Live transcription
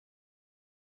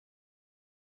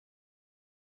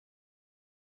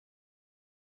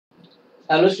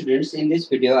Hello students, in this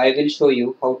video I will show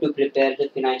you how to prepare the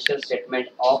financial statement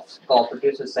of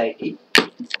cooperative society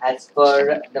as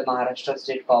per the Maharashtra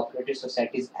State Cooperative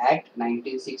Societies Act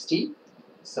 1960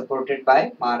 supported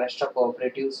by Maharashtra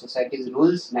Cooperative Societies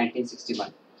Rules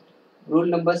 1961. Rule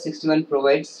number 61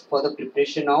 provides for the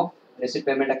preparation of receipt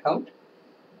payment account,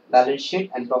 balance sheet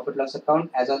and profit loss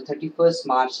account as on 31st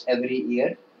March every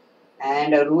year,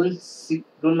 and rule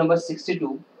number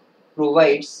 62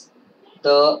 provides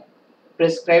the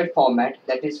prescribed format,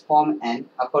 that is Form N,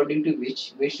 according to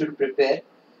which we should prepare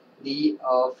the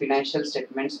financial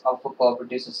statements of a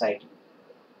cooperative society.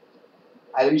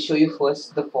 I will show you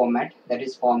first the format, that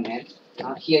is Form N.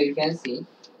 Here you can see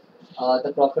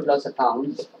the profit loss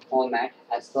account format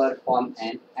as per Form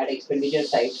N. At expenditure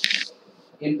side,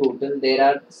 in total there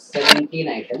are 17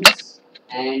 items,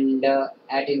 and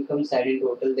at income side in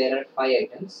total there are 5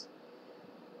 items.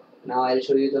 Now I'll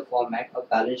show you the format of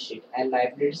balance sheet. And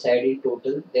liability side in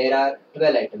total there are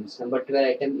 12 items. Number 12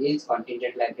 item is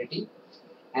contingent liability,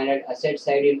 and at asset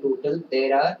side in total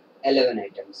there are 11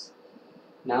 items.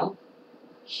 Now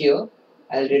here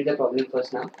I'll read the problem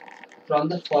first now. From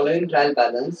the following trial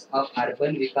balance of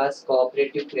Urban Vikas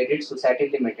Cooperative Credit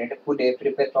Society Limited, Pune,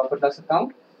 prepare profit loss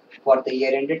account for the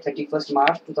year ended 31st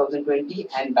March 2020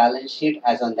 and balance sheet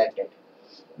as on that date.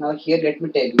 Now here let me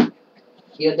tell you,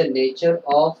 here the nature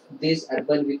of this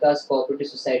Urban Vikas Cooperative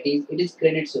Society, it is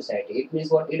credit society. It means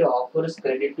what? It offers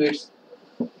credit to its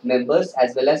members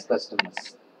as well as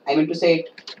customers. I mean to say,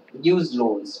 it gives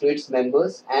loans to its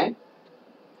members and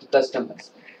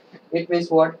customers. It means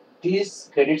what? This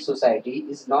credit society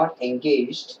is not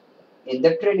engaged in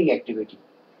the trading activity.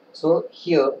 So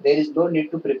here there is no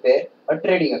need to prepare a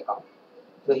trading account.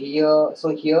 So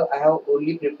here I have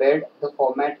only prepared the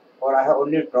format, or I have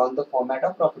only drawn the format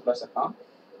of profit loss account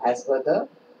as per the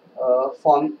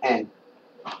Form N.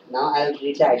 Now I'll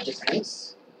read the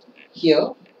adjustments.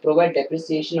 Here, provide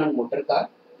depreciation on motor car,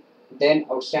 then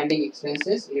outstanding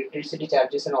expenses, electricity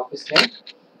charges and office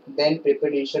rent, then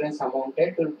prepaid insurance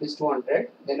amounted to rupees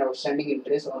 200, then outstanding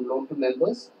interest on loan to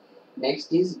members.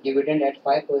 Next is dividend at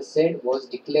 5% was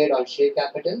declared on share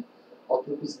capital of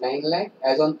rupees 9 lakh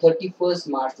as on 31st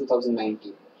March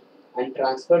 2019, and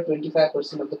transfer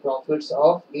 25% of the profits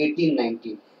of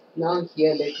 1819. Now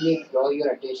here let me draw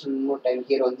your attention one more time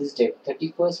here on this date,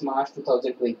 31st March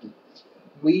 2020.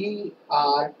 We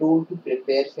are told to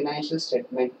prepare financial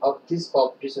statement of this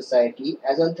cooperative society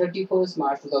as on 31st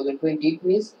March 2020. It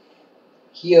means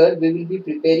here we will be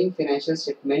preparing financial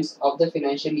statements of the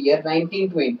financial year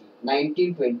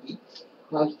 1920.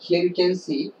 Now here you can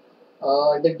see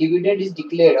the dividend is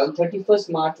declared on 31st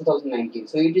March 2019.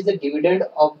 So it is the dividend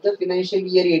of the financial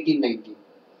year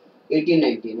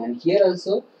 1819. And here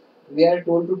also we are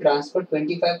told to transfer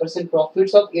 25%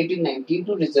 profits of 1819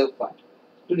 to reserve fund.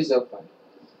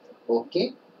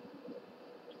 Okay.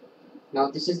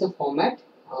 Now this is the format.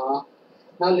 Now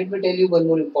let me tell you one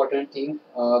more important thing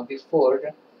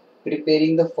before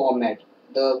preparing the format,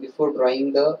 before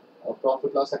drawing the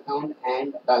profit loss account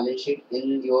and balance sheet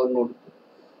in your notebook.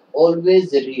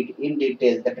 Always read in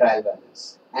detail the trial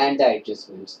balance and the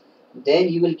adjustments. Then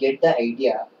you will get the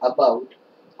idea about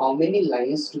how many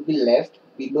lines to be left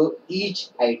below each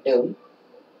item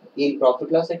in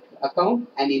profit loss account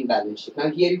and in balance sheet. Now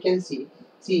here you can see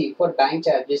for bank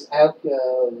charges I have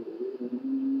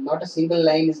not a single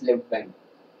line is left bank.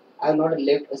 I have not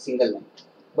left a single line.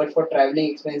 But for traveling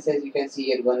expenses, you can see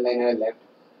here one line I have left.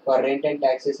 For rent and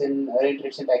taxes and rent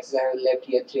rates and taxes, I have left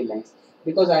here 3 lines.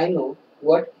 Because I know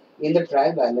what in the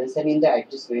trial balance and in the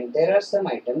adjustment, there are some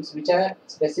items which are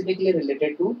specifically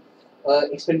related to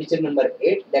expenditure number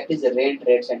 8, that is rent,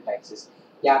 rates and taxes.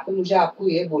 यहाँ पे मुझे आपको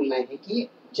ये बोलना है कि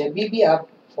जब भी आप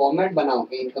फॉर्मेट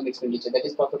बनाओगे income expenditure, that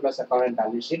is profit loss account and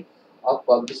balance sheet of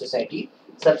cooperative society,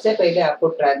 सबसे पहले आपको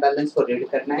ट्रायल बैलेंस को रीड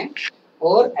करना है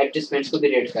और एडजस्टमेंट्स को भी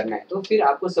रेड करना है. तो फिर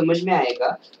आपको समझ में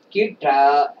आएगा कि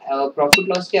प्रॉफिट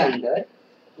लॉस के अंदर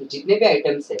जितने भी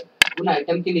आइटम्स है उन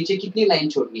आइटम के नीचे कितनी लाइन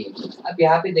छोड़नी है. अब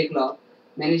यहाँ पे देख लो,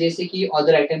 मैंने जैसे कि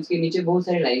अदर आइटम्स के नीचे बहुत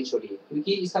सारी लाइन छोड़ी है,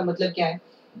 क्योंकि इसका मतलब क्या है,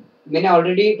 मैंने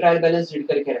ऑलरेडी ट्रायल बैलेंस रीड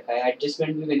करके रखा है,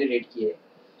 एडजस्टमेंट भी मैंने रेड किए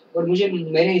और मुझे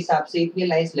मेरे हिसाब से इतनी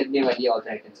लाइन्स लगने वाली है अदर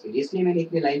आइटम्स के लिए, इसलिए मैंने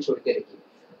इतनी लाइन छोड़ के रखी.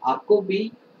 आपको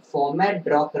भी फॉर्मेट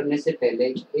ड्रॉ करने से पहले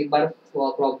एक बार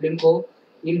प्रॉब्लम को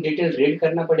इन डिटेल रीड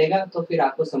करना पड़ेगा, तो फिर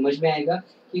आपको समझ में आएगा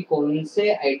कि कौन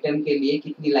से आइटम के लिए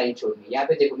कितनी लाइन छोड़नी है. यहाँ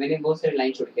पे देखो मैंने बहुत सारी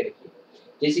लाइन छोड़ के रखी है,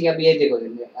 जैसे कि अब ये देखो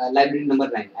library number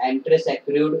 9 interest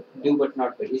accrued due but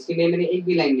not paid, इसके लिए मैंने एक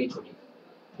भी लाइन नहीं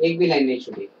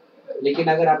छोड़ी. लेकिन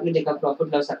अगर आपने देखा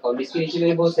प्रॉफिट लॉस अकाउंट, इसके नीचे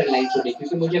मैंने बहुत सारी लाइन छोड़ी,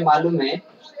 क्योंकि मुझे मालूम है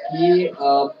कि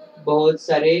बहुत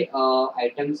सारे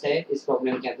आइटम्स है इस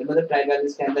प्रॉब्लम के अंदर, मतलब ट्रायल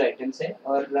बैलेंस के अंदर आइटम्स है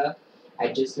और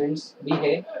एडजस्टमेंट्स भी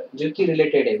है जो कि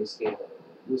रिलेटेड है उसके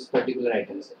अंदर उस पर्टिकुलर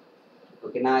आइटम से.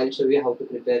 Okay, now I'll show you how to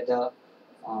prepare the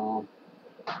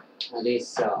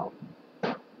this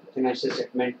financial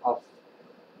statement of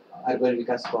Urban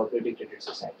Vikas Cooperative Credit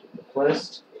Society. The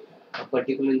first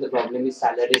particular in the problem is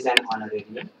salaries and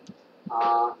honorarium.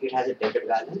 It has a debit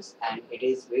balance, and it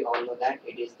is, we all know that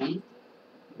it is the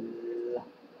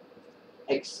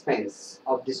expense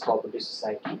of this cooperative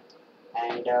society.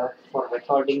 And for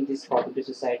recording this cooperative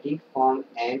society, Form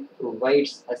N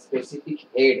provides a specific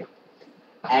head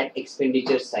at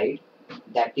expenditure side,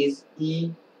 that is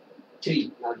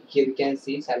E3. Now here you can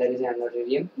see salaries and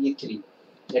honorarium E3.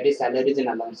 That is salaries and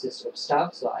allowances of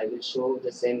staff. So I will show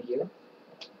the same here.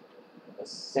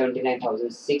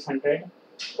 79,600.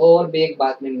 और भी एक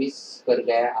बात मैं miss कर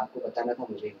गया, आपको बताना था,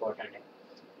 मुझे इम्पोर्टेंट है.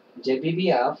 जब भी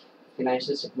आप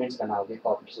फिनेंशियल स्टेटमेंट्स बनाओगे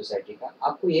कोऑपरेटिव सोसाइटी का,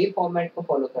 आपको यही फॉर्मेट को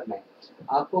फॉलो करना है.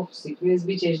 आपको सीक्वेंस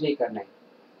भी चेंज नहीं करना है.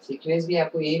 सीक्वेंस भी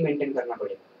आपको यही मेंटेन करना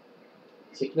पड़ेगा.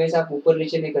 सीक्वेंस आप ऊपर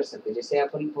नीचे नहीं कर सकते. जैसे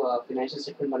अपन फिनेंशियल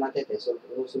स्टेटमेंट बनाते थे सोल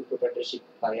प्रोप्राइटरशिप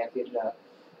का या फिर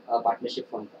पार्टनरशिप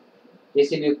फंड का,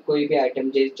 जैसे भी कोई भी आइटम,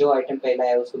 जो आइटम पहला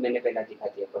है उसको मैंने पहला दिखा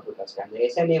दिया प्रॉफिट लॉस के अंदर.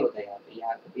 ऐसा नहीं होता है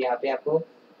यहाँ पे. यहाँ पे आपको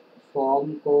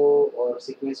फॉर्म को और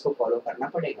सीक्वेंस को फॉलो करना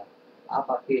पड़ेगा.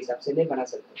 आप आपके हिसाब से नहीं बना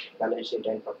सकते balance sheet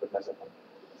and profit loss account.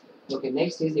 Okay,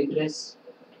 next is interest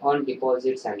on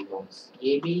deposits and loans.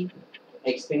 ये भी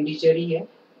एक्सपेंडिचर ही है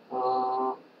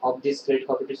of this credit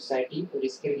cooperative society, और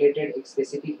इसके रिलेटेड एक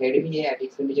स्पेसिफिक हेड भी है eight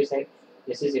expenditure side.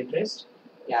 This is interest.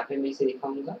 यहाँ पे मैं इसे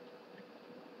दिखाऊंगा.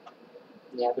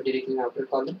 यहाँ पे directly outer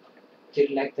column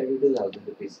 3,32,000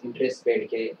 rupees interest paid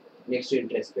के next to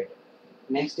interest paid.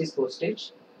 Next is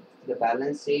postage. The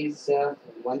balance is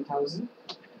 1,000.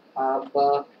 अब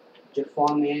जो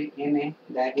फॉर्म है एम है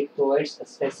that it provides a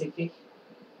specific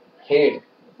head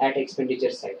at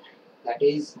expenditure side, that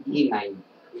is E9.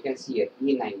 You can see here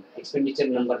E9 expenditure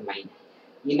number 9.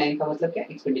 E9 का मतलब क्या?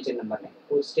 expenditure number 9.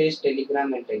 postage,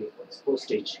 telegram and telephone.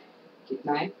 postage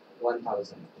कितना है?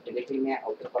 1000. Directly मैं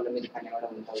आउटर कॉलम में दिखाने वाला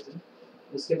 1000.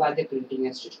 उसके बाद है printing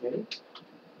and stationery.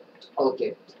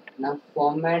 Okay, now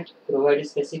format provide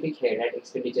specific head at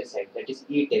expenditure side, that is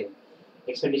E10.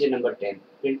 expenditure number 10,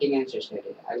 printing and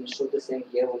stationery. I will show the same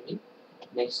here only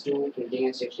next to printing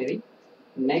and stationery.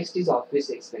 Next is office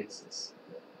expenses.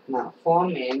 Now,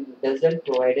 Form N doesn't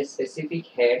provide a specific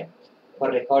head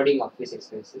for recording office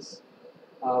expenses.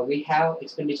 We have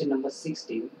expenditure number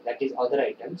 16, that is other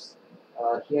items.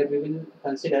 Here we will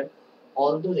consider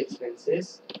all those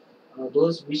expenses,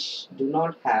 those which do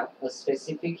not have a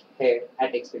specific head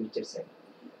at expenditure side.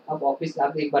 अब office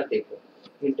आप एक बार देखो,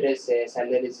 interest है,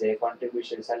 salaries है,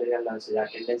 contribution, salary allowances,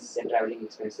 attendance and travelling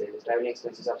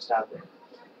expenses of staff है.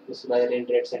 उसके बाद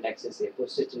rent rates and taxes है,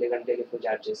 पोस्टेज टेलीग्राम टेलीफोन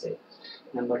चार्जेस है.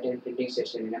 Number 10 printing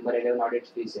stationery. Number 11 audit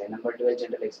fees है. नंबर 12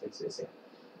 जनरल एक्सपेंसेस है.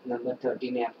 नंबर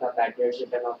 13 है आपका bad debts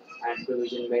return of and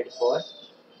provision made for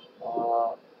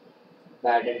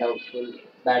bad and doubtful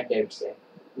bad debts है.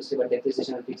 उसके बाद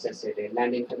depreciation of fixed asset है,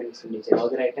 land income and expenditure,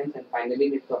 other items and finally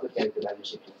net profit calculate balance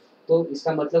sheet. तो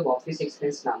इसका मतलब office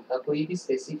expense नाम का कोई भी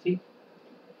स्पेसिफिक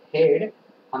हेड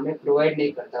हमें प्रोवाइड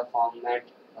नहीं करता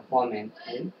फॉर्म एन.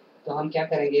 तो हम क्या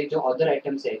करेंगे, जो अदर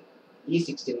आइटम्स है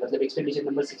E16 मतलब एक्सपेंडिचर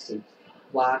नंबर 16,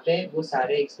 वहाँ पे वो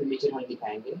सारे एक्सपेंडिचर हम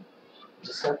दिखाएंगे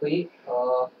जिसका कोई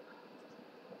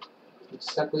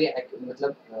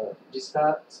मतलब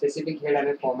जिसका स्पेसिफिक हेड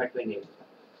हमें फॉर्मेट में नहीं होता.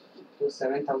 तो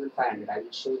 7,500 I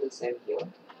will show the same here.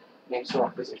 Next to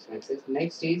office expenses.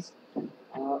 Next is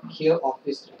here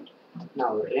office rent.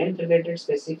 Now rent related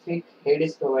specific head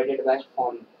is provided by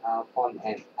form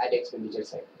N at expenditure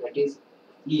side, that is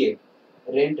E8,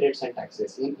 rent rates and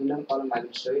taxes. In inner column I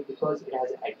will show it because it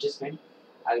has an adjustment.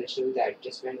 I will show you the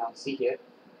adjustment. Now see here,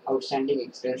 outstanding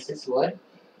expenses were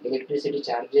electricity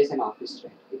charges and office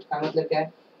rent. इसका मतलब क्या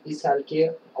है, इस साल के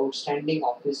outstanding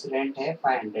office rent है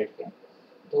 500 के.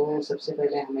 तो सबसे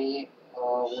पहले हमें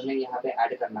उन्हें यहाँ पे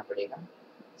ऐड करना पड़ेगा.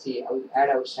 सी add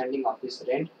outstanding office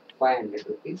rent 500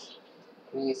 rupees.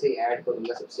 मैं इसे ऐड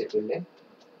करूँगा सबसे पहले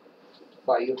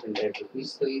 500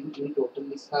 रुपीज़. तो इन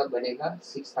टोटल इसका बनेगा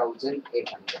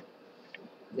 6,800.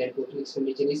 Then total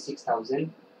expenditure is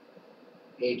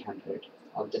 6,800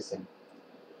 of the same.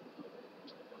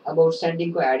 अब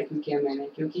आउटस्टैंडिंग को ऐड क्यों किया मैंने,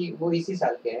 क्योंकि वो इसी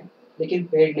साल के हैं लेकिन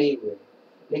पेड नहीं हुए,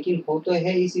 लेकिन हो तो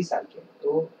है इसी साल के.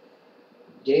 तो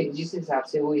जिस हिसाब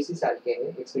से वो इसी साल के है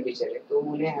एक्सपेंडिचर है, तो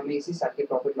उन्हें हमें इसी साल के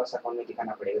प्रॉफिट लॉस अकाउंट में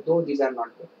दिखाना पड़ेगा. दो these are not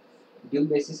due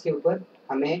basis के ऊपर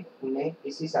हमें उन्हें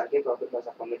इसी साल के प्रॉफिट लॉस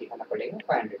अकाउंट में दिखाना पड़ेगा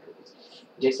 500 रुपीज़.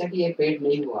 जैसा कि ये पेड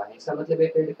नहीं हुआ है, इसका मतलब ये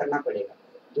पेड करना पड़ेगा.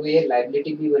 तो ये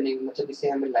लाइबिलिटी भी बनेगी, मतलब इसे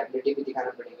हमें लाइबिलिटी भी दिखाना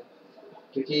पड़ेगा,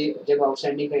 क्योंकि जब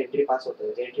आउटस्टैंडिंग का एंट्री पास होता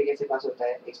है तो एंट्री कैसे पास होता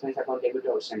है, expense account debit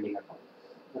to outstanding account,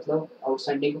 मतलब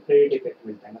आउटस्टैंडिंग को क्रेडिट इफेक्ट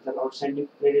मिलता है, मतलब आउटस्टैंडिंग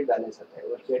क्रेडिट बैलेंस आता है,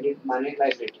 और क्रेडिट माने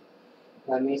लाइबिलिटी,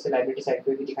 तो हमें इसे लाइबिलिटी साइड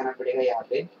पे भी दिखाना पड़ेगा यहाँ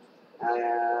पे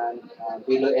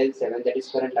below L7 that is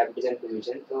current liabilities and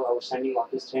provision, तो आउटस्टैंडिंग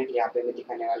ऑफिस रेंट यहाँ पे मैं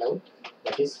दिखाने वाला हूँ,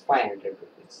 दैट इज 500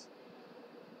 रुपीज।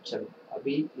 चलो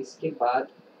अभी इसके बाद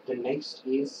the next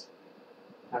is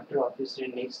after office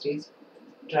rent, next is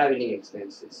travelling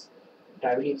expenses.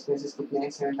 Travelling expenses कितने हैं,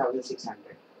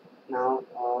 7600। Now,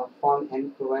 Form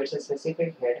N provides a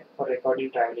specific head for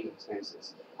recording traveling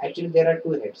expenses. Actually, there are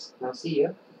two heads. Now, see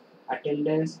here,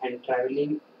 attendance and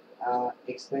traveling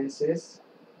expenses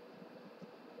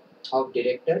of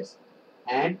directors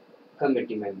and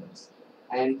committee members.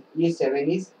 And E7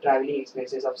 is traveling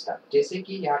expenses of staff. जैसे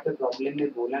कि यहाँ पे problem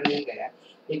में बोला नहीं गया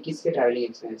ये किसके ट्रैवलिंग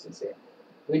एक्सपेंसेस है,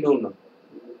 we don't know,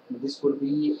 this could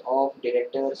be of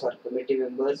directors और कमिटी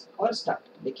मेंबर्स और स्टाफ,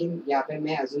 लेकिन यहाँ पे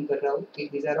मैं अज्यूम कर रहा हूँ कि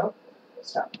दीज आर ऑफ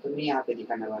स्टाफ, तो मैं यहाँ पे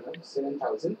दिखाने वाला हूँ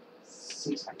 7600।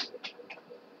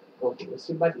 ओके,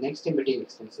 उसके बाद नेक्स्ट है मीटिंग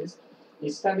एक्सपेंसेस।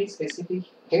 इसका भी स्पेसिफिक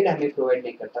हेड हमें प्रोवाइड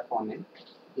नहीं करता फॉर्म में,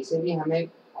 इसे भी हमें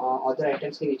अदर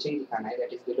आइटम्स के नीचे ही दिखाना है,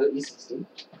 that is below E16,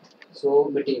 so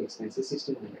meeting expenses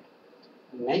 1600।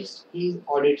 Next is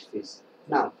audit fees.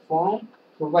 Now form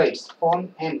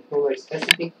N provides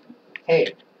specific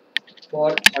head for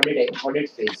audit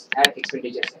fees at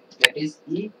expenditure side, that is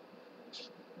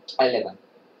E11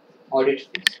 audit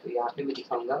fees, तो यहाँ पे मैं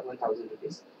दिखाऊंगा 1000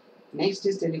 rupees. Next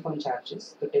is telephone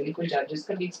charges, तो telephone charges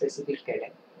का भी एक specific head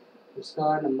है,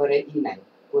 उसका नंबर है E9,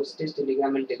 postage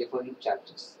Telegram and telephone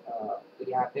charges, तो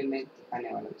यहाँ पे मैं दिखाने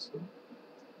वाला हूँ इसको,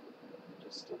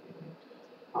 जस्ट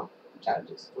हाँ,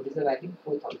 charges what is the value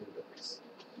 4000 rupees.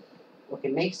 Okay,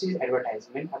 next is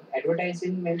advertisement. अब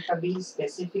एडवर्टाइजमेंट का भी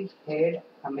स्पेसिफिक हेड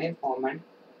हमें फॉर्मेट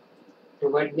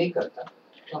प्रोवाइड नहीं करता,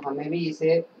 तो हमें भी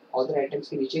इसे अदर आइटम्स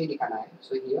के नीचे ही दिखाना है,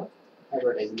 so here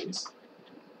advertisements.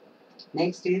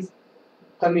 Next is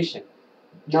commission.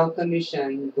 Now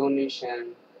commission,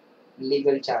 donation,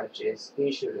 legal charges,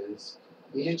 insurance,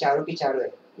 ये जो चारों की चारों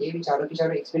है, ये भी चारों की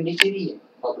चारों एक्सपेंडिचर ही है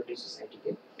कोऑपरेटिव सोसाइटी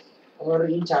के,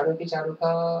 और इन चारों के चारों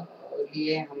का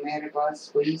लिए हमारे पास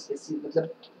कोई स्पेसिफिक, मतलब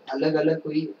अलग अलग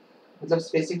कोई, मतलब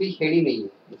स्पेसिफिक हेड ही नहीं है,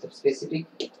 मतलब स्पेसिफिक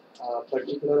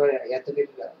पर्टिकुलर या तो फिर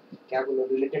क्या बोलो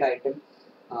related item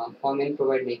form in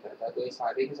provide नहीं करता, तो ये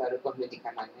सारे के सारे को हमें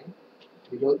दिखाना है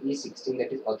below E16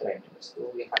 that is author items,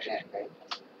 तो यहाँ पे आएगा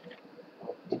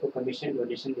देखो commission,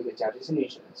 donation, legal charges and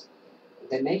insurance.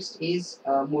 The next is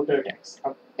motor tax.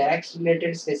 अब टैक्स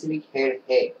रिलेटेड स्पेसिफिक हेड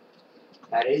है,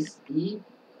 that is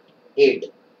E8,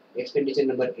 expenditure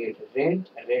number 8, rent,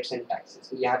 rates and taxes,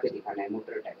 यहाँ पे दिखाना है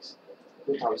motor tax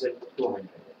 2200।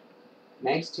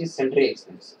 Next is Sentry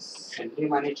expenses, Sentry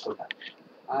माने छोटा।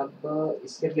 अब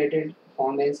इसके रिलेटेड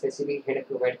फॉर्म में स्पेसिफिक हेड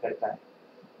प्रोवाइड करता है,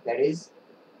 that is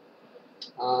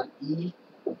E12,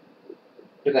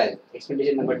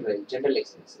 expenditure number 12, general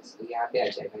expenses, तो यहाँ पे आ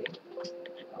जाएगा ये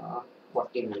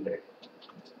 1400,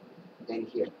 then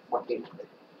here 1400.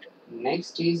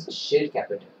 Next is share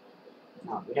capital.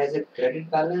 Now it has a credit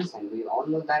balance and we all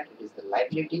know that it is the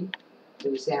liability, तो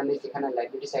इसे हमें दिखाना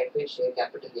लाइबिलिटी साइड पे, शेयर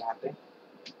कैपिटल यहाँ पे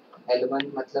L1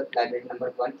 मतलब liability number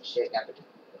 1 share capital.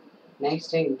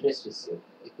 Next है interest receive,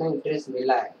 इतना इंटरेस्ट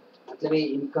मिला है, मतलब ये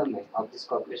इनकम है ऑफ दिस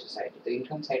कॉर्पोरेट सोसाइटी, तो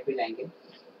इनकम साइड पे जाएंगे,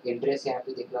 इंटरेस्ट यहाँ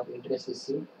पे देख लो, इंटरेस्ट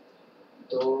रिसीव,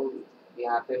 तो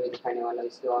यहाँ पे मैं दिखाने वाला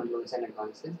इसके on loans and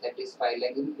advances, that is 5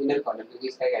 lakh in inner column, क्योंकि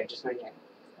इसका एक एडजस्टमेंट है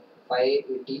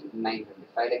 5,80,900,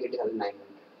 5,80,900।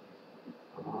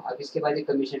 अब इसके बाद ये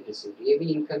कमीशन रिसीव्ड, ये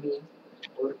भी इनकम ही है,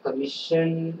 और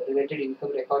कमीशन रिलेटेड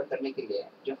इनकम रिकॉर्ड करने के लिए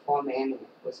जो फॉर्म एन है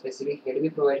वो स्पेसिफिक हेड भी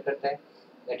प्रोवाइड करता है,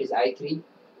 दैट इज I3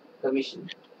 कमीशन,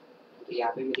 तो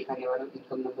यहाँ पे मैं दिखाने वाला हूँ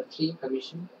इनकम नंबर 3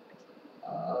 कमीशन।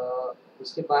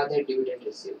 उसके बाद है डिविडेंड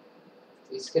रिसीव,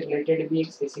 इसके रिलेटेड भी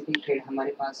एक स्पेसिफिक हेड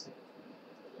हमारे पास है,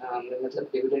 मतलब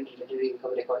डिविडेंड रिलेटेड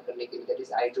इनकम रिकॉर्ड करने के लिए, that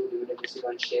is I2 dividend receive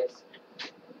on shares.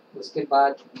 उसके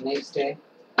बाद नेक्स्ट है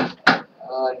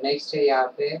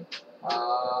यहाँ पे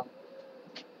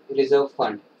रिजर्व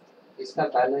फंड, इसका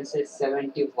बैलेंस है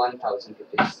 71,000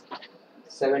 रुपीज़,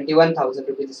 71,000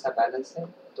 रुपीज़ इसका बैलेंस है,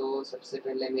 तो सबसे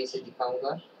पहले मैं इसे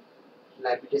दिखाऊंगा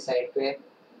लाइबिलिटी साइड पे,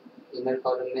 इनर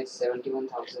कॉलम में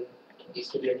 71,000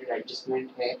 इसके रिलेटेड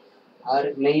एडजस्टमेंट है,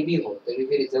 और नहीं भी हो तो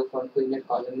भी रिजर्व फंड को इनर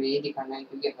कॉलम में ही दिखाना है,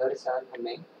 क्योंकि हर साल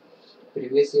हमें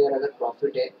प्रीवियस ईयर अगर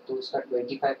प्रॉफिट है तो उसका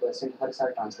 25% हर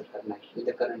साल ट्रांसफर करना है with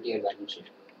the current year balance sheet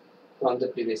from the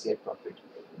previous year profit,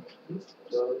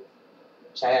 तो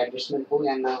चाहे एडजस्टमेंट हो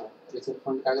या ना हो, रिजर्व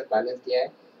फंड का अगर बैलेंस दिया है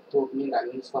तो अपनी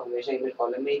बैलेंस को हमेशा इनर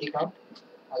कॉलम में ही दिखाओ,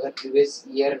 अगर प्रीवियस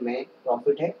ईयर में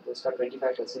प्रॉफिट है तो उसका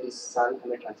 25% इस साल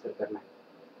हमें ट्रांसफर करना है।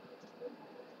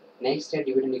 नेक्स्ट है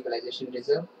डिविडेंड इक्वलाइजेशन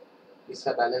रिजर्व,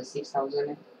 इसका बैलेंस 6000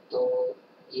 है, तो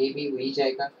ये भी वही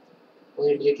जाएगा और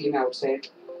डायरेक्टली मैं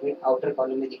आउटर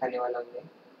कॉलम में दिखाने वाला हूँ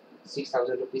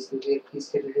 6000 रुपीज़, क्योंकि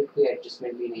इसके रिलेटेड कोई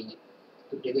एडजस्टमेंट भी नहीं है,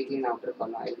 तो directly in outer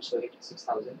column I will show it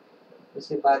 6000।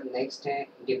 उसके बाद नेक्स्ट है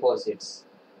डिपॉजिट्स,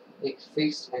 एक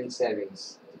फिक्स्ड एंड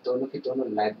सेविंग्स, दोनों की दोनों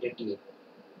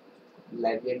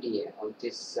लाइबिलिटी है ऑफ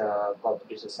दिस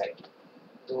कोऑपरेटिव सोसाइटी।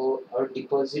 तो और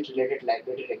डिपॉजिट रिलेटेड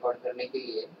लाइबिलिटी रिकॉर्ड करने के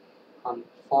लिए हम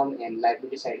फॉर्म एंड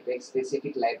लाइबिलिटी साइड पे एक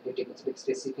स्पेसिफिक लाइबिलिटी मतलब एक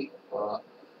स्पेसिफिक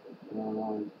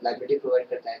लाइबिलिटी प्रोवाइड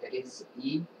करता है, that is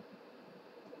E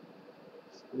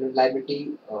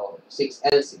liability 6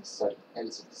 L6 sorry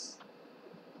L6।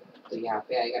 तो यहाँ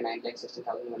पे आएगा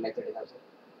 9,60,000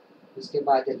 1,30,000। उसके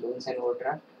बाद है लोन्स एंड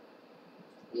ओवरड्राफ्ट,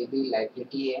 ये भी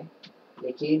लाइबिलिटी है,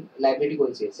 लेकिन लाइबिलिटी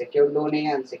कौन सी है, सिक्योर्ड लोन है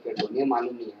या अनसिक्योर्ड लोन, ये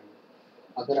मालूम नहीं है।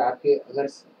 अगर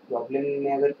प्रॉब्लम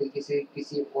में अगर फिर किसी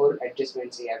किसी और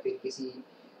एडजस्टमेंट से या फिर किसी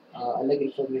अलग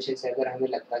इन्फॉर्मेशन से अगर हमें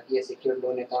लगता कि ये सिक्योर्ड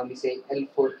लोन है तो हम इसे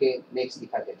L4 के नेक्स्ट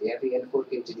दिखा देते या फिर L4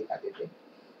 के नीचे दिखा देते,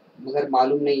 मगर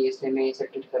मालूम नहीं है इसलिए मैं इसे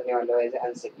ट्रीट करने वाला हूँ एज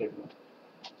अनसिक्योर्ड लोन।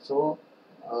 सो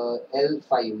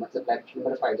L5 मतलब लाइबिलिटी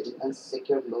नंबर 5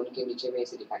 अनसिक्योर्ड लोन के नीचे मैं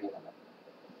इसे दिखाने वाला हूँ।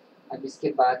 अब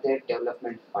इसके बाद है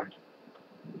डेवलपमेंट फंड,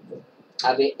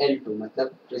 अब ये L2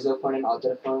 मतलब reserve fund and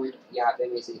other fund, यहाँ पे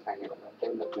मैं इसे दिखाने वाला हूँ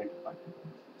डेवलपमेंट फंड।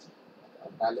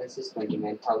 बैलेंस इज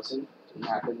 29,000,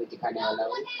 यहाँ पे मैं दिखाने वाला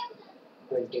हूँ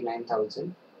 29,000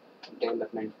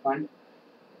 डेवलपमेंट फंड।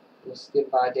 उसके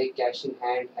बाद है cash in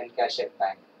hand and cash at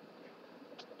bank,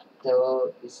 तो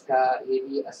इसका ये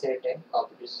भी असेट है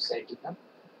कोऑपरेटिव सोसाइटी का।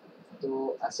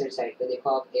 तो असेट साइड पे देखो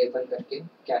आप A1 करके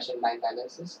कैश एंड बैंक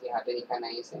बैलेंसेस यहाँ पे दिखाना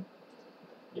है इसे,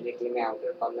 डायरेक्टली मैं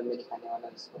आउटर कॉलम में दिखाने वाला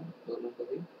हूँ इसको दोनों को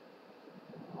भी।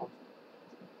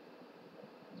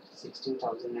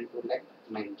 16,000 एंड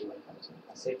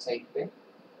 2,91,000 असेट साइड पे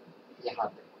यहाँ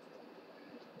पे।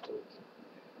 तो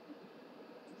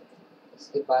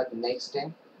इसके बाद नेक्स्ट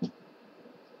है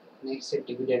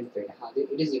डिविडेंड पेड। हाँ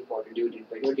it is important dividend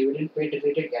paid, और डिविडेंड पेड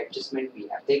रिलेटेड एडजस्टमेंट भी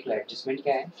है। देख लो एडजस्टमेंट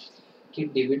क्या है कि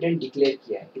डिविडेंड डिक्लेयर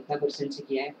किया है, कितना परसेंट से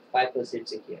किया है, 5%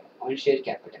 से किया है ऑन शेयर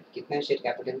कैपिटल। कितना है शेयर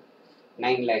कैपिटल,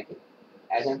 9 लाख है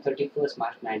एज ऑन 31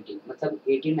 मार्च 19, मतलब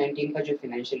 18-19 का जो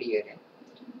फाइनेंशियल ईयर है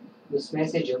उसमें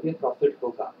से जो भी प्रॉफिट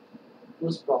होगा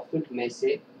उस प्रॉफिट में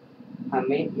से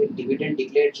हमें ये डिविडेंड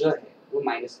डिक्लेयर जो है वो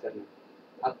माइनस करना है।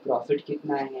 अब प्रॉफिट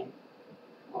कितना है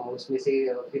और उसमें से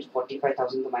फिर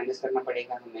 45,000 तो माइनस करना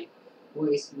पड़ेगा हमें, वो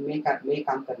में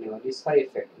काम करने वाली इसका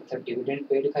इफेक्ट मतलब डिविडेंड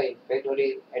पेड का इफेक्ट और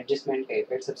ये एडजस्टमेंट का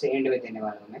इफेक्ट सबसे एंड में देने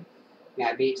वाला हूँ मैं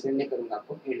अभी एक्सप्लेन नहीं करूँगा,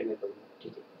 आपको एंड में करूँगा,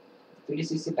 ठीक है। फिर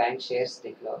इसी बैंक शेयर्स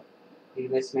देख लो,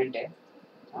 इन्वेस्टमेंट है,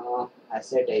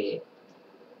 एसेट है ये,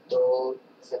 तो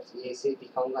सबसे इसे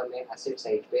दिखाऊंगा मैं एसेट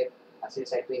साइड पे। एसेट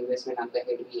साइड पे इन्वेस्टमेंट नाम का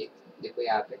हेड भी है, देखो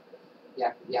यहाँ पे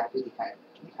यहाँ पे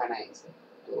दिखाना है इसे।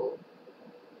 तो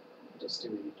just a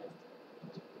minute,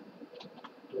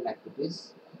 2 lakh rupees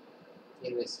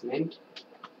investment,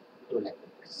 2 lakh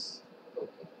rupees,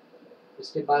 okay.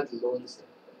 उसके बाद लोन्स है,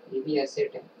 ये भी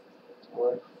एसेट है,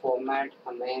 और फॉर्मेट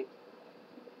हमें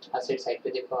एसेट साइड पे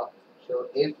देखो आप,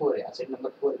 जो A4 है asset number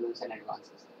 4 loans and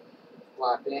advances,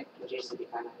 वहाँ पे मुझे इसे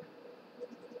दिखाना है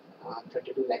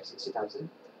 32,60,000।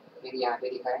 फिर यहाँ पे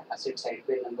लिखा है एसेट साइड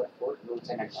पे number 4 loans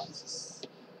and advances,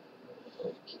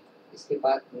 okay. इसके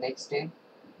बाद नेक्स्ट है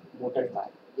मोटर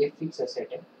कार, ये फिक्स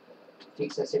एसेट है,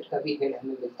 फिक्स एसेट का भी हेड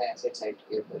हमें मिलता है एसेट साइड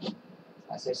के ऊपर।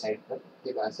 एसेट साइड पर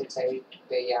देखो एसेट साइड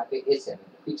पे यहाँ पे A7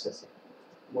 fix asset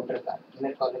motor car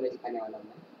inner column में दिखाने वाला हूँ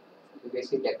मैं, क्योंकि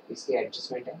इसकी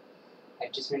एडजस्टमेंट है।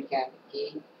 एडजस्टमेंट क्या है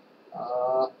कि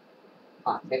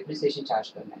हाँ डेप्रिसिएशन चार्ज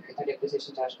करना है, कितना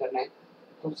डेप्रिसिएशन चार्ज करना है,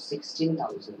 तो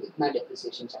 16,000 इतना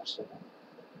डेप्रिसिएशन चार्ज करना है।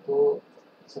 तो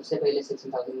सबसे पहले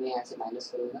 16,000 में यहाँ से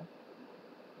माइनस करूँगा,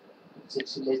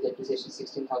 60 लेस डेप्रिसिएशन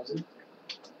 16,000,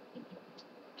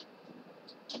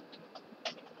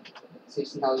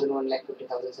 16,000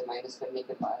 1,50,000 से माइनस करने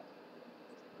के बाद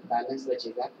बैलेंस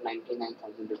बचेगा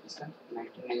 99,000 रुपीज़ का।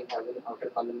 99,000 आउटर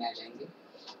कॉलम में आ जाएंगे,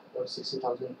 और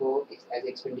 60,000 को एज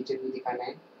एक्सपेंडिचर भी दिखाना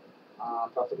है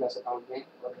प्रॉफिट लॉस अकाउंट में,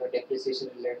 और डेप्रिसिएशन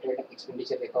रिलेटेड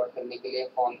एक्सपेंडिचर रिकॉर्ड करने के लिए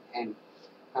फॉर्म एम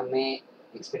हमें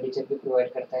एक्सपेंडिचर भी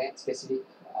प्रोवाइड करता है, स्पेसिफिक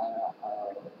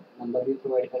नंबर भी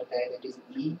प्रोवाइड करता है, दैट इज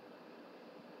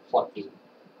E40,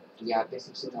 यहाँ पे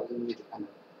 60,000 भी दिखाना।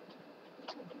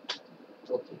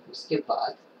 ओके उसके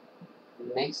बाद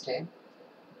नेक्स्ट है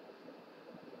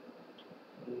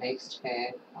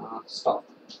स्टॉक,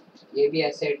 ये भी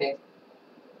एसेट है,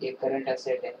 ये करंट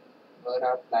एसेट है। और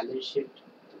आप बैलेंस शीट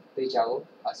पे जाओ,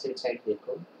 एसेट साइड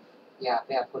देखो, यहाँ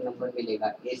पे आपको नंबर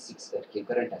मिलेगा A6 करके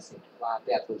करंट एसेट, वहाँ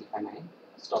पे आपको दिखाना है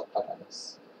स्टॉक का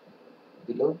balance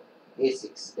below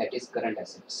A6 that is current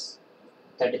assets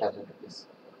 30,000 rupees.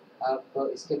 अब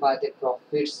इसके बाद है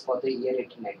प्रॉफिट्स फॉर द ईयर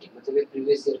 1890, मतलब ये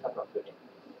प्रीवियस ईयर का प्रॉफिट है।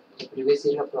 तो प्रीवियस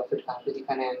ईयर का प्रॉफिट कहाँ पे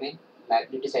दिखाना है हमें,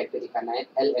 लायबिलिटी साइड पे दिखाना है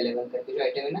L11 करके जो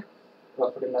आइटम है ना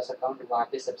प्रॉफिट एंड लॉस अकाउंट, वहाँ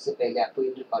पे सबसे पहले आपको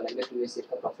इन कॉलम में प्रीवियस ईयर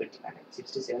का प्रॉफिट दिखाना है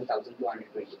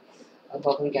 67,220। अब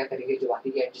अपन क्या करेंगे, जो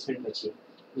बाकी की एडजस्टमेंट बची है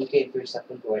उनके इनपुट्स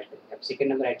अपन प्रोवाइड करेंगे। अब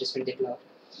सेकंड नंबर एडजस्टमेंट देख लो आप,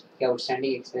 क्या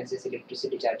outstanding expenses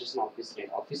electricity charges and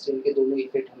office rent के दोनों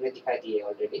इफेक्ट हमने दिखा दिए है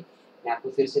ऑलरेडी, मैं आपको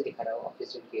फिर से दिखा रहा हूँ।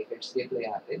 ऑफिस रेंट के इफेक्ट्स देख लो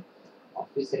यहाँ पे,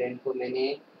 ऑफिस रेंट को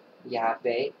मैंने यहाँ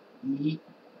पे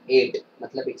E8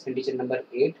 मतलब expenditure number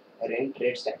 8 rent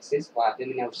rates taxes, वहाँ पे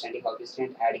मैंने आउटस्टैंडिंग ऑफिस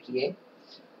रेंट ऐड किए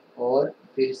और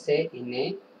फिर से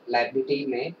इन्हें लाइबिलिटी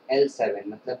में L7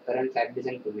 मतलब करंट लाइबिलिटीज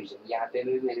एंड प्रोविजन, यहाँ पे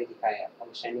भी मैंने दिखाया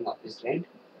आउटस्टैंडिंग ऑफिस रेंट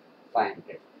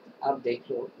 500। अब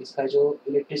देख लो इसका जो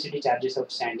इलेक्ट्रिसिटी चार्जेस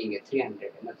आउटस्टैंडिंग है 300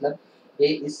 है, मतलब ये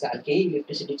इस साल के ही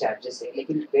इलेक्ट्रिसिटी चार्जेस है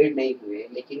लेकिन पेड नहीं हुए,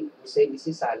 लेकिन उसे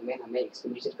इसी साल में हमें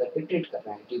एक्सपेंडिचर करके ट्रीट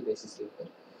करना है ड्यू बेसिस के ऊपर।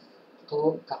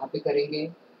 तो कहाँ पे करेंगे,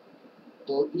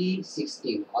 तो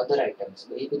E16 अदर आइटम्स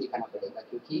वहीं पे दिखाना पड़ेगा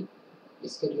क्योंकि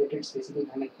इसके रिलेटेड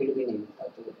स्पेसिफिक हमें फील्ड भी नहीं मिलता।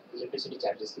 तो इलेक्ट्रिसिटी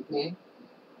चार्जेस कितने हैं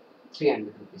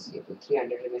 300 रुपीज़ के, तो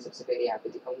 300 में सबसे पहले यहाँ पे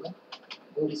दिखाऊंगा।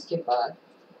 और इसके बाद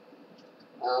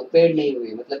पेड नहीं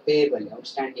हुए मतलब पेएबल है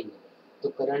आउटस्टैंडिंग है, तो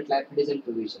करंट लायबिलिटीज एंड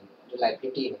प्रोविजन जो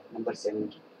लायबिलिटी है नंबर 7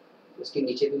 की, उसके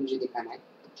नीचे भी मुझे दिखाना है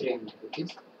 300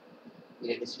 रुपीज़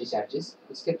इलेक्ट्रिसिटी चार्जेस।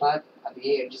 उसके बाद अब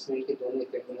ये एडजस्टमेंट के दोनों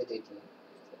इफेक्ट मैंने दे दिए।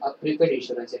 अब प्रीपेड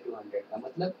इंश्योरेंस है 200 का,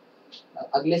 मतलब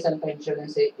अगले साल का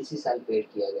इंश्योरेंस है इसी साल पेड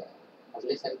किया गया है,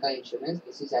 अगले साल का इंश्योरेंस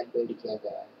इसी साल पेड किया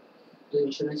गया है। तो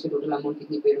इंश्योरेंस की टोटल अमाउंट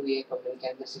कितनी पेड हुई है प्रॉब्लम के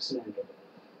अंदर 1600।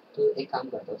 तो एक काम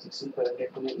करता हूँ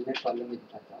 1600 को मैं इनर कॉलम में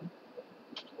दिखाता हूँ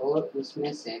और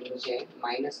उसमें से मुझे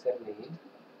माइनस करने हैं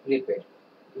प्रीपेड,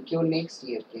 क्योंकि वो नेक्स्ट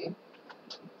ईयर के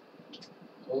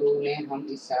और उन्हें हम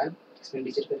इस साल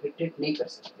एक्सपेंडिचर करके ट्रीट नहीं कर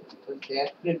सकते, तो they are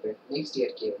prepaid next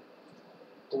year के।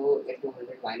 तो ये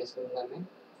 200 माइनस करूँगा मैं,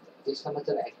 तो इसका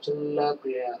मतलब एक्चुअल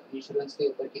इंश्योरेंस के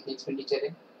ऊपर कितने एक्सपेंडिचर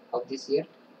है ऑफ दिस ईयर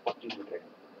 1400।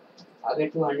 अब ये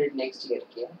 200 नेक्स्ट ईयर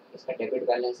किया, इसका डेबिट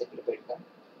बैलेंस है प्रीपेड का,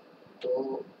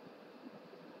 तो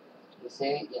इसे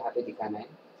यहाँ पे दिखाना है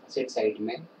असेट साइड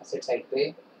में, असेट साइड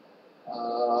पे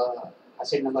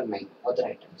असेट नंबर 9 अदर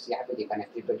आइटम्स, यहाँ पे दिखाना है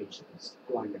प्रीपेड इंश्योरेंस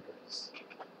 200 रुपीज़।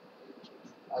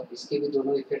 अब इसके भी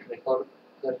दोनों इफेक्ट रिकॉर्ड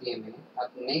कर दिए मैंने।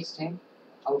 अब नेक्स्ट है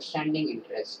outstanding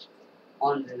interest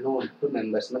on loan two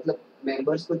members, मतलब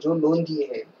मेंबर्स को जो लोन दिए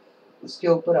हैं उसके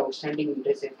ऊपर आउटस्टैंडिंग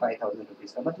इंटरेस्ट है 5000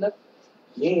 रुपीज़ का, मतलब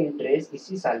ये इंटरेस्ट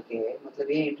इसी साल के है,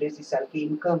 मतलब ये इंटरेस्ट इस साल की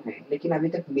इनकम है लेकिन अभी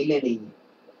तक मिले नहीं है।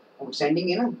 आउटस्टैंडिंग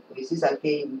है ना, तो इसी साल के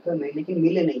इनकम है लेकिन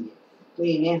मिले नहीं है, तो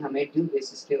इन्हें हमें ड्यू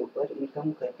बेसिस के ऊपर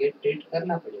इनकम करके ट्रीट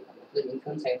करना पड़ेगा, मतलब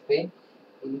इनकम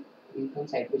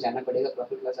साइड पे जाना पड़ेगा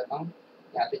प्रॉफिट लॉस अकाउंट।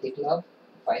 यहाँ पे देख लो आप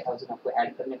 5000 आपको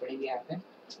ऐड करने पड़ेंगे, यहाँ पे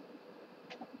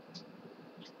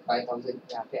 5000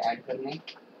 यहाँ पे ऐड करने,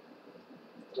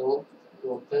 तो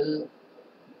टोटल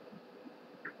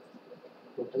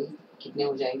टोटल कितने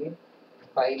हो जाएंगे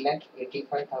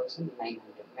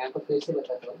 5,85,900। मैं आपको फिर से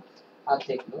बताता हूँ, आप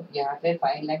देख लो यहाँ पे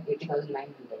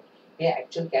 5,80,900 ये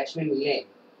एक्चुअल कैश में मिले हैं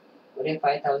और ये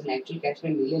 5,000 एक्चुअल कैश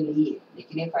में मिले नहीं है,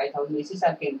 लेकिन ये 5,000 इसी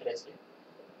साल के इंटरेस्ट है,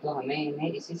 तो हमें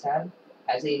इन्हें इसी साल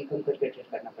एज ए इनकम करके ट्रीट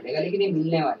करना पड़ेगा, लेकिन ये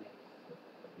मिलने वाले हैं।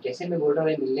 जैसे मैं बोल रहा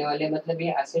हूँ ये मिलने वाले हैं, मतलब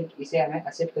ये असेट, इसे हमें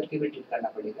असेट करके भी ट्रीट करना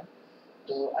पड़ेगा।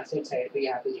 तो असेट साइड पे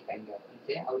यहाँ पे दिखाएंगे अपन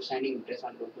से outstanding interest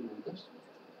on loan two members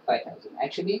 5,000।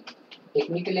 Actually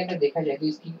technically अगर देखा जाए तो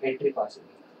इसकी एंट्री पास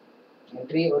होगी,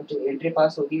 एंट्री, और जो एंट्री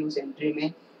पास होगी उस एंट्री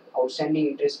में आउटस्टैंडिंग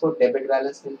इंटरेस्ट को डेबिट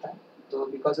बैलेंस मिलता है, तो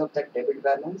because of that debit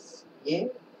balance ये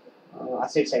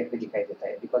असेट साइड पे दिखाई देता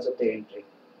है बिकॉज ऑफ द एंट्री।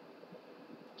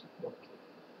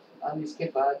 अब इसके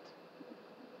बाद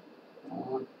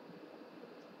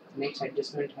नेक्स्ट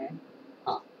एडजस्टमेंट है,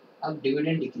 हाँ, अब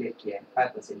डिविडेंड डिक्लेयर किया है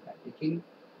 5% का, लेकिन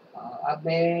अब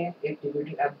मैं एक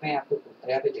डिविडेंड, अब मैं आपको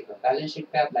यहाँ पे देखो बैलेंस शीट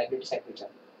पे आप लाइबिलिटी साइड पे जाओ,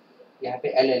 यहाँ पे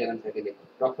L11 करके देखो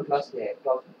प्रॉफिट लॉस क्या है,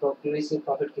 प्रीवियस ईयर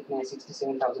प्रॉफिट कितना है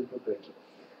 67,220।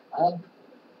 अब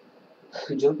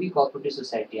जो भी कोऑपरेटिव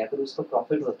सोसाइटी अगर उसको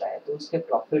प्रॉफिट होता है तो उसके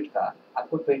प्रॉफिट का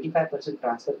आपको 25%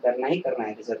 ट्रांसफर करना ही करना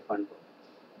है रिजर्व फंड को,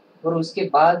 और उसके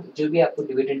बाद जो भी आपको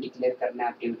डिविडेंड डिक्लेयर करना है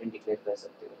आप डिविडेंड डिक्लेयर कर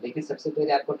सकते हो, लेकिन सबसे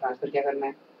पहले आपको ट्रांसफर क्या करना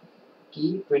है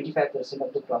कि 25%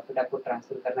 ऑफ द प्रॉफिट आपको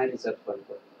ट्रांसफर करना है रिजर्व फंड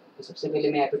को। तो सबसे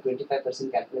पहले मैं यहाँ पे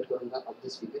 25% कैलकुलेट करूंगा ऑफ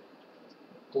दिस फिगर,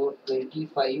 तो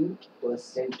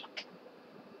 25%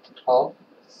 ऑफ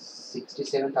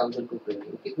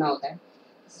 67,220 कितना होता है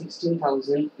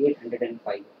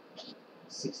 16,805,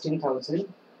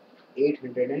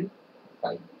 16,805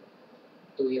 16805,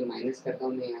 तो ये माइनस करता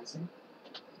हूँ मैं यहाँ से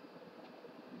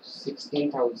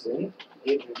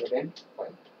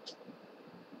 16,805।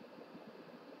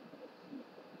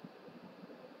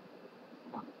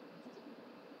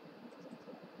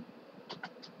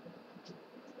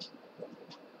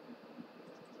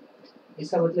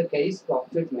 इसका मतलब क्या है, इस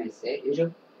प्रॉफिट में से ये जो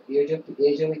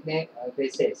इतने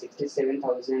पैसे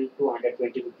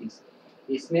 67,220 रुपीज,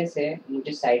 इसमें से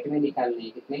मुझे साइट में निकालने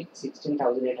हैं कितने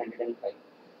 16,805।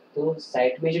 तो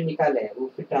साइट में जो निकाले हैं वो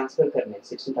फिर ट्रांसफर करने हैं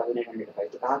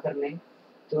 16,805, तो कहाँ करने हैं,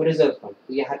 तो रिजर्व फंड,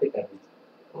 तो यहाँ पे करने हैं।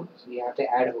 तो यहाँ पे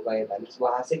ऐड होगा ये बैलेंस,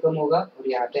 वहां से कम होगा और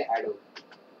यहाँ पे ऐड होगा।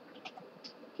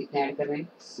 कितने ऐड करने हैं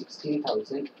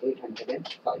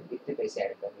 16,805, इतने पैसे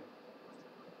ऐड करने हैं।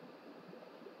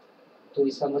 तो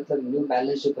इसका मतलब न्यू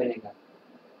बैलेंस जो बनेगा,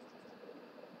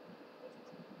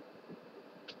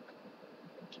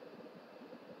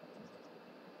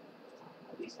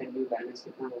 अब इसका न्यू बैलेंस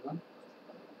कितना होगा,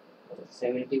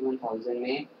 71,000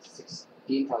 में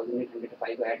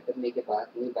 16,805 ऐड करने के बाद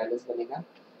न्यू बैलेंस बनेगा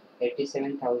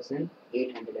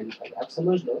 87,805। अब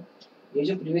समझ लो, ये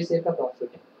जो प्रीवियस ईयर का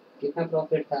प्रॉफिट है, कितना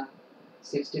प्रॉफिट था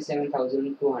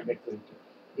 67,220,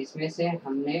 इसमें से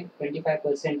हमने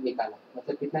 25% निकाला,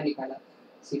 मतलब कितना निकाला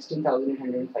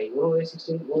 16,805, और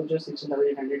 16 वो जो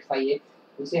 16,805 है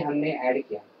उसे हमने ऐड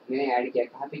किया, मैंने ऐड किया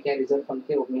कहाँ पे किया, रिजर्व फंड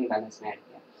के ओपनिंग बैलेंस में ऐड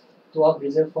किया। तो अब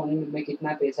रिजर्व फंड में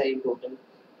कितना पैसा है टोटल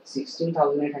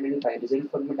 16,805, रिजर्व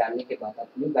फंड में डालने के बाद अब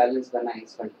न्यू बैलेंस बना है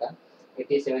इस फंड का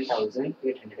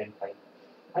 87,805।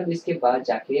 अब इसके बाद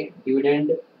जाके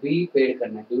डिविडेंड भी पेड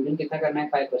करना है, डिविडेंड कितना करना है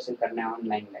 5% करना है ऑन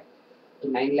 9 लाख। तो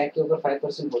 9 लाख के ऊपर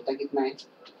 5% होता कितना है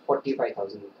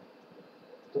 45,000 होता है।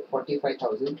 तो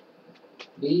 45,000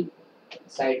 भी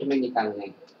साइट में निकालने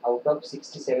हैं आउट ऑफ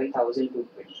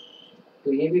 67,220,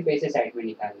 तो ये भी पैसे साइट में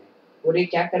निकालने हैं, और ये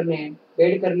क्या करने हैं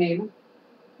पेड करने हैं ना,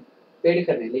 पेड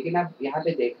करने हैं। लेकिन आप यहाँ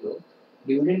पे देख लो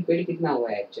डिविडेंड पेड कितना हुआ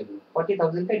है, एक्चुअली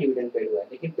 40,000 का डिविडेंड पेड हुआ है,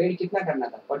 लेकिन पेड कितना करना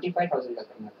था 45,000 का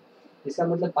करना था। इसका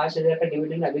मतलब 5,000 का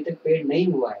डिविडेंड अभी तक पेड नहीं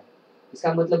हुआ है,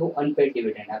 इसका मतलब वो अनपेड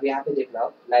डिविडेंड। अब यहाँ पे देख लो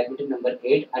आप liability number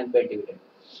 8 unpaid dividend,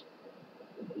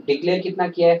 declare कितना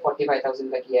किया है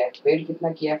 45,000 का किया है, पेड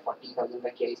कितना किया है 40,000 का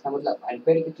किया है, इसका मतलब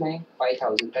अनपेड कितना है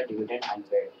 5,000 का डिविडेंड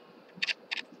अनपेड।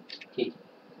 ठीक,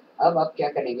 अब आप क्या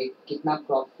करेंगे कितना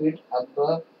प्रॉफिट,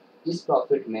 अब इस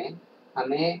प्रॉफिट में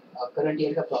हमें करंट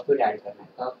ईयर का प्रॉफिट ऐड करना है।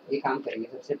 तो आप एक काम करेंगे,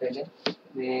 सबसे पहले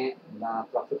मैं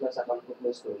प्रॉफिट लॉस अकाउंट को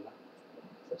क्लोज करूँगा।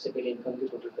 सबसे पहले इनकम की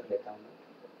टोटल कर लेता हूँ मैं।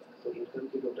 तो इनकम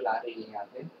की टोटल आ रही है यहाँ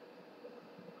पे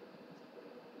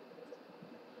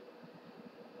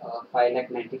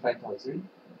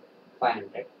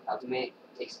 5,95,500। अब मैं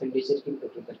एक्सपेंडिचर की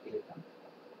टोटल करके लेता हूँ।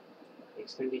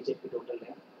 एक्सपेंडिचर की टोटल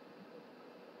है,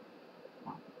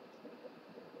 हाँ,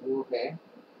 वो है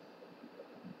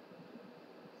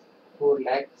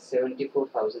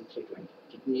 4,74,320।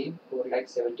 कितनी है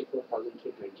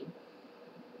 4,74,320।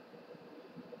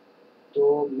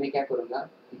 तो मैं क्या करूँगा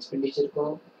एक्सपेंडिचर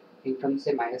को इनकम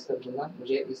से माइनस कर दूंगा,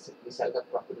 मुझे इस साल का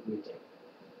प्रॉफिट मिल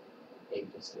जाएगा। एक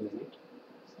जस्ट मिनट,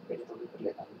 पहले टोटल कर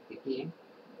लेता हूँ कितनी है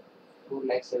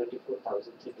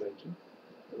 4,74,320।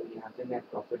 तो यहाँ पे मैं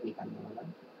प्रॉफिट निकालने वाला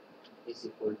is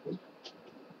equal to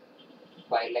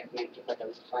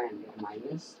 5,95,500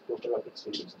 minus total of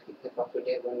expenditure. कितना प्रॉफिट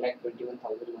है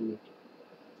 1,21,180।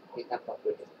 कितना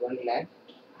प्रॉफिट है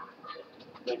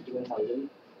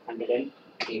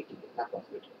 1,21,180। कितना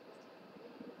प्रॉफिट है।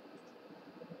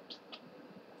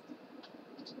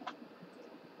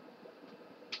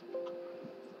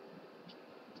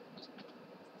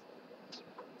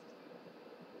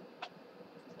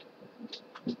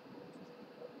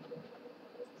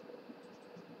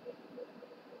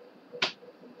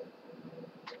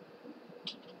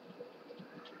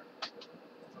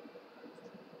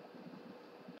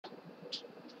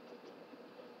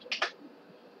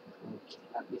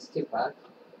 अब इसके बाद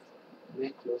मैं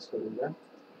क्लोज करूँगा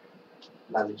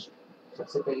बैलेंस शीट।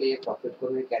 सबसे पहले ये प्रॉफिट को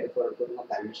मैं कैरी फॉरवर्ड करूँगा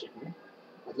बैलेंस शीट में,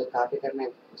 मतलब कहाँ पे करना है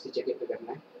उसी जगह पे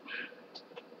करना है,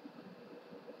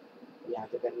 यहाँ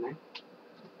पे करना है।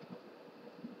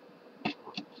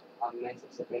 अब मैं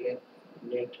सबसे पहले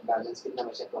नेट बैलेंस कितना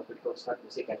बचा प्रॉफिट का उसका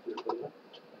उसे कैलकुलेट करूँगा।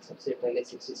 सबसे पहले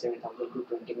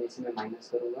 67,220 में से मैं माइनस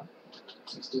करूँगा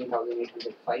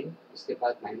 16,805, उसके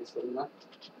बाद माइनस करूँगा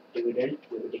डिविडेंड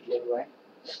जो भी डिक्लेयर हुआ है,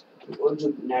 और जो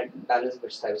नेट बैलेंस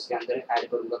बचता है उसके अंदर ऐड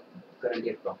करूँगा करंट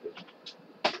ईयर प्रॉफिट,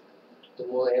 तो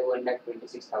वो है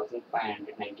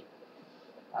 1,26,590।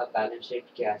 अब बैलेंस शीट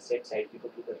के एसेट साइड की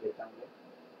टोटल कर लेता हूँ मैं,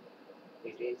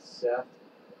 इट इज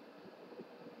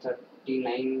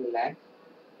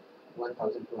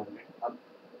 39,01,200। अब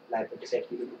लायबिलिटी साइड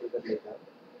की टोटल कर लेता हूँ,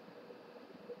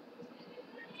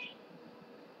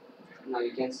 Now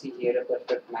you can see here a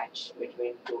perfect match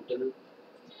between total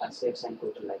assets and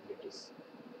total liabilities.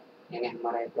 यानी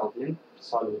हमारा ये प्रॉब्लम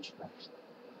सॉल्व हो चुका है.